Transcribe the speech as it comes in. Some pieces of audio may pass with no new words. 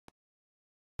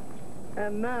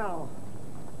And now,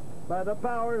 by the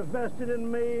powers vested in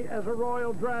me as a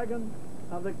royal dragon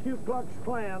of the Ku Klux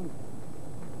Klan,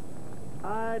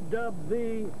 I dub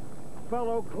thee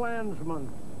fellow Klansman.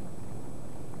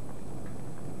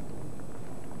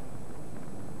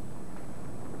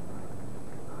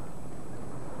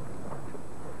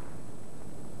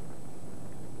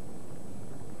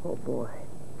 Oh, boy.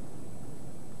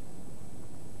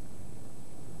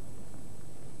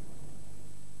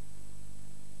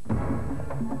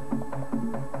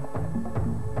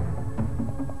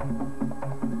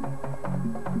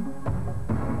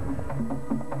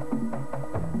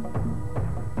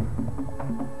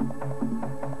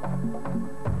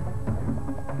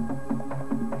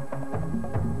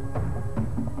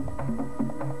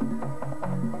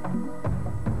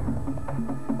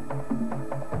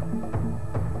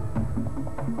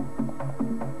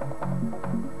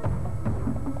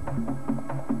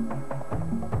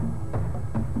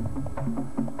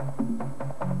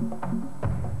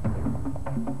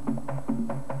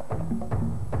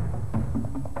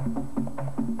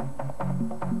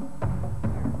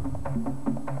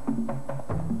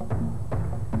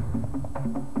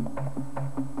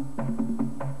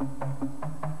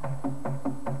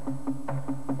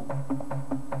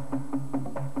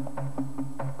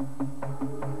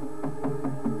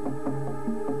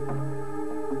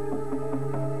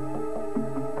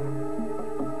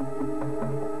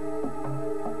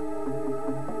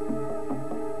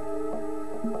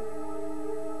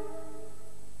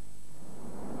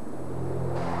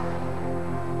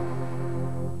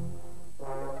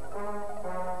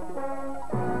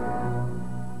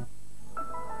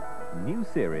 New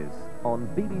series on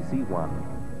BBC1.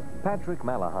 Patrick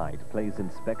Malahide plays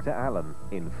Inspector Allen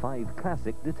in 5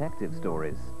 classic detective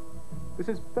stories. This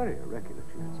is very irregular,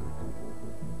 Chief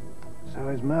Inspector. So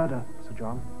is murder, Sir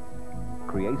John.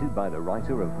 Created by the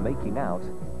writer of Making Out,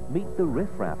 meet the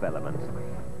riff-raff element.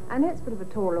 I know it's a bit of a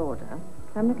tall order.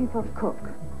 I'm looking for a cook,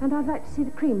 and I'd like to see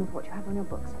the cream of what you have on your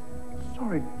books.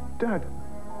 Sorry, Dad.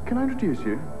 Can I introduce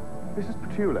you? This is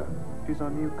Petula. She's our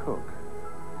new cook.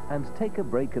 And take a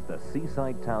break at the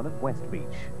seaside town of West Beach.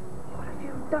 What have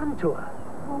you done to her?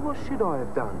 Well, what should I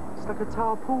have done? Stuck a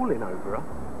tarpaulin over her?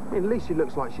 I mean, at least she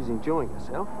looks like she's enjoying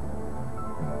herself.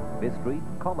 Mystery,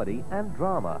 comedy and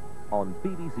drama on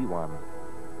BBC1.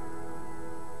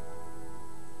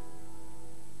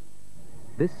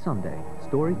 This Sunday,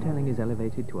 storytelling is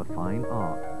elevated to a fine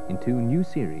art in 2 new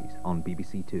series on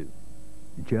BBC2.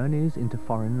 Journeys into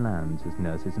foreign lands as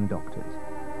nurses and doctors.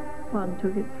 One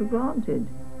took it for granted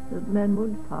that men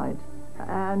would fight,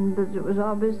 and that it was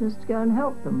our business to go and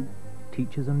help them.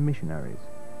 Teachers and missionaries.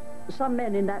 Some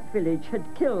men in that village had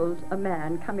killed a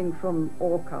man coming from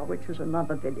Orca, which was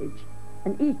another village,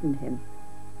 and eaten him.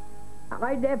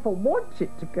 I never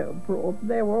wanted to go abroad.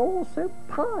 They were all so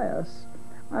pious.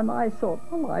 And I thought,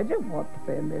 well, I don't want to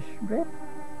be a missionary.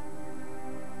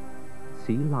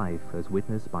 See life as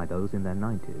witnessed by those in their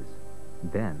 90s.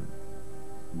 Then,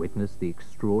 witness the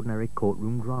extraordinary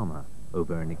courtroom drama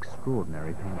over an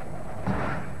extraordinary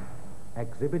painting.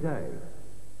 Exhibit A,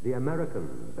 the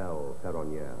American Belle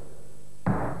Ferronnière.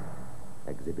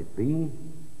 Exhibit B,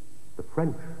 the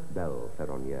French Belle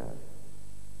Ferronnière.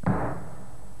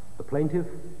 The plaintiff,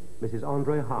 Mrs.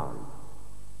 Andre Hahn.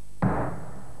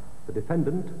 The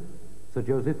defendant, Sir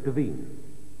Joseph Devine.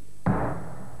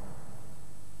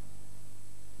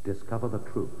 Discover the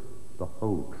truth, the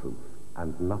whole truth,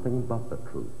 and nothing but the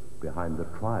truth behind the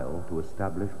trial to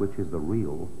establish which is the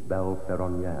real Belle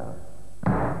Ferronnière.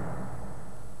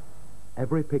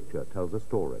 Every picture tells a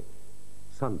story.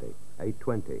 Sunday,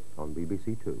 8:20 on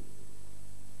BBC2.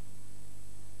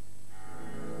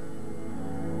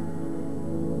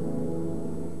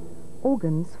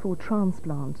 Organs for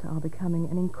transplant are becoming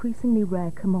an increasingly rare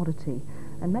commodity,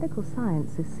 and medical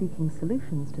science is seeking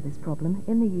solutions to this problem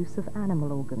in the use of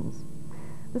animal organs.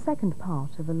 The second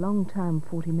part of a long-term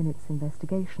 40 minutes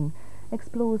investigation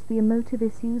explores the emotive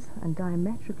issues and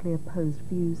diametrically opposed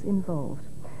views involved.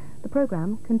 The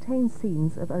programme contains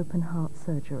scenes of open-heart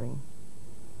surgery.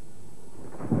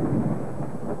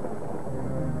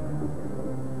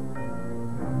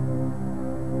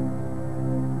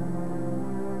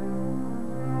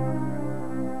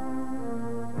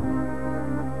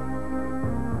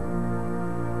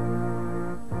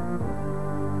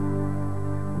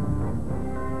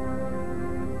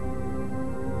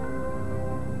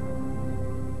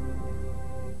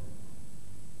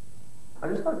 I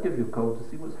just thought I'd give you a call to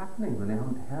see what's happening. Really, I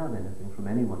haven't heard anything from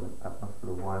anyone at that bus for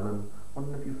a while, and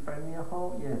wondering if you've found me a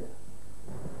halt yet.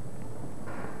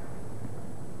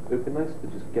 It'd be nice to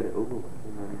just get it over with,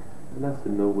 you know. It'd be nice to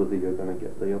know whether you're going to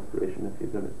get the operation, if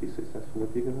you're going to be successful,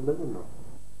 if you're going to live or not.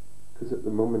 Because at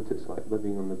the moment it's like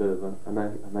living on the bit of a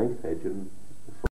knife edge, and